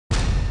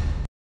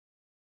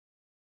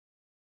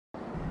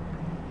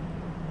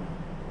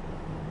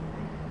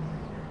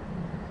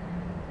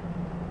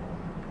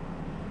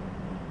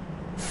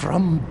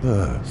From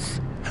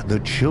birth, the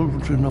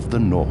children of the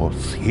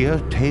North hear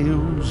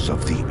tales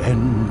of the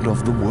end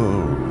of the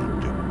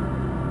world.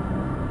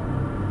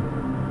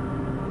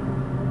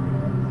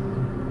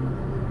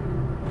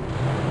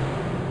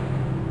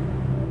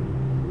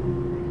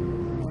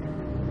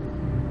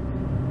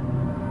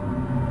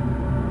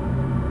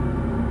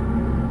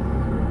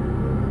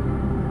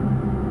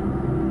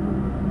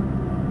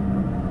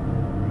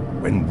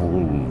 When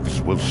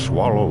wolves will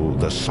swallow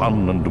the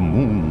sun and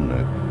moon,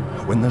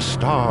 when the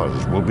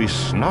stars will be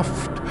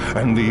snuffed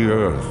and the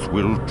earth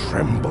will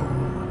tremble,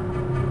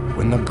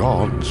 when the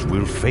gods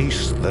will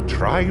face the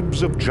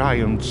tribes of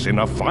giants in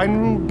a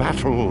final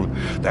battle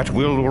that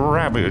will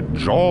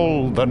ravage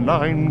all the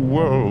 9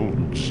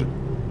 worlds.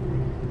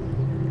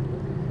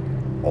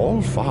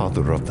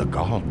 All-Father of the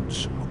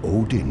gods,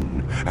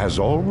 Odin, has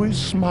always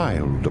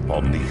smiled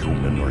upon the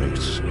human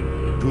race.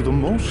 To the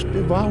most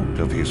devout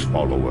of his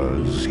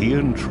followers, he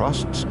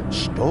entrusts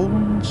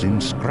stones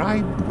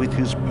inscribed with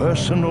his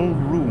personal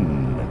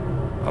rune,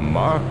 a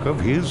mark of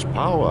his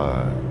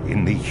power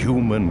in the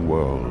human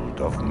world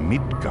of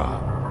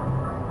Midgard.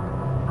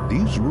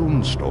 These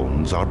rune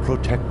stones are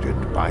protected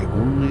by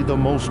only the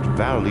most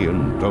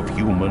valiant of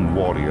human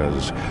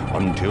warriors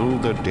until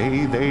the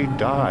day they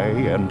die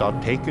and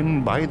are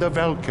taken by the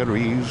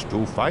Valkyries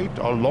to fight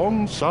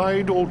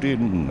alongside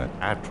Odin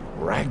at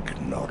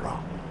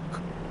Ragnarok.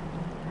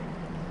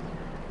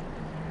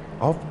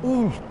 Of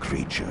all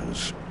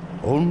creatures,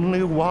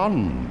 only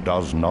one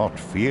does not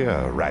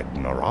fear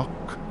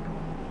Ragnarok.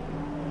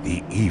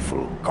 The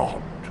evil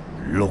god,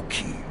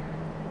 Loki.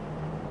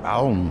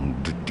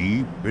 Bound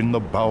deep in the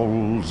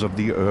bowels of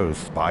the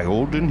earth by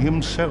Odin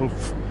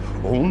himself,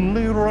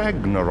 only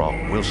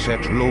Ragnarok will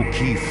set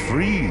Loki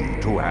free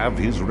to have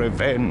his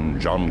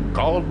revenge on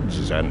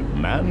gods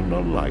and man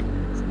alike.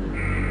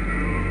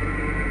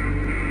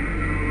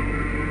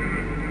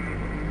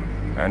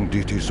 And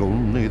it is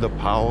only the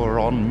power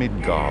on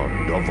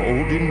Midgard of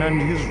Odin and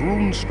his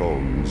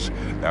runestones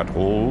that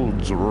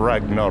holds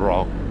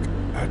Ragnarok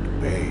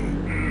at bay.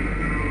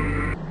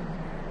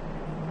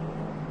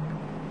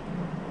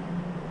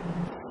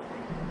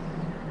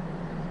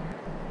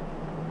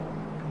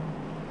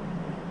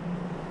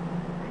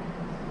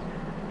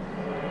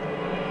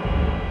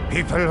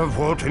 People of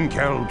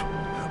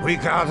Wotankeld, we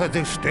gather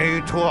this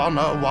day to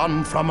honor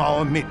one from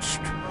our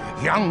midst,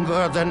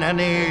 younger than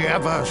any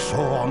ever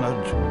so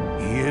honored.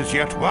 He is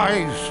yet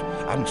wise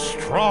and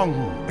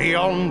strong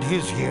beyond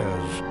his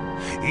years.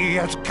 He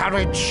has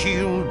carried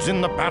shields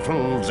in the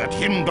battles at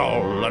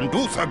Himdall and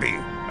Utherby,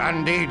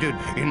 and aided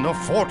in the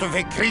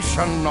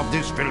fortification of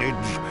this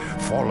village,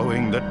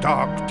 following the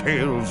dark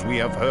tales we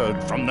have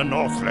heard from the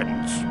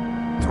Northlands.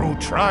 Through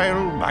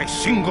trial by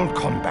single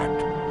combat,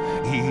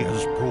 he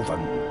has proven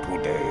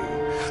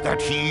today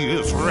that he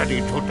is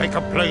ready to take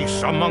a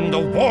place among the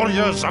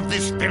warriors of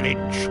this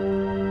village.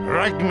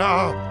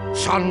 Ragnar,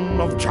 son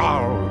of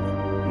Jarl,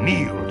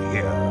 kneel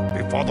here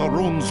before the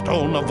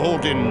runestone of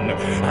Odin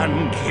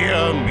and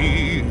hear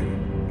me.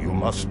 You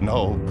must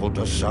now put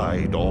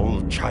aside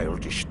all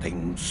childish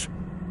things.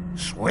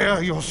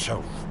 Swear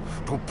yourself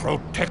to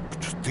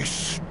protect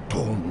this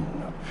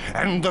stone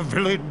and the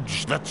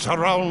village that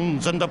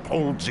surrounds and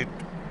upholds it.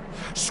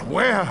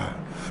 Swear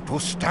to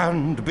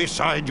stand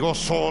beside your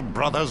sword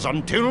brothers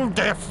until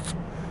death,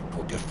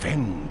 to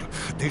defend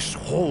this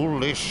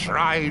holy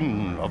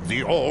shrine of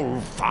the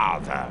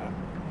All-Father.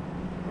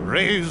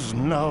 Raise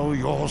now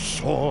your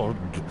sword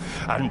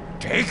and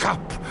take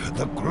up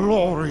the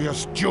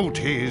glorious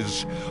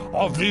duties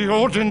of the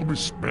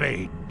Odin's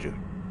blade.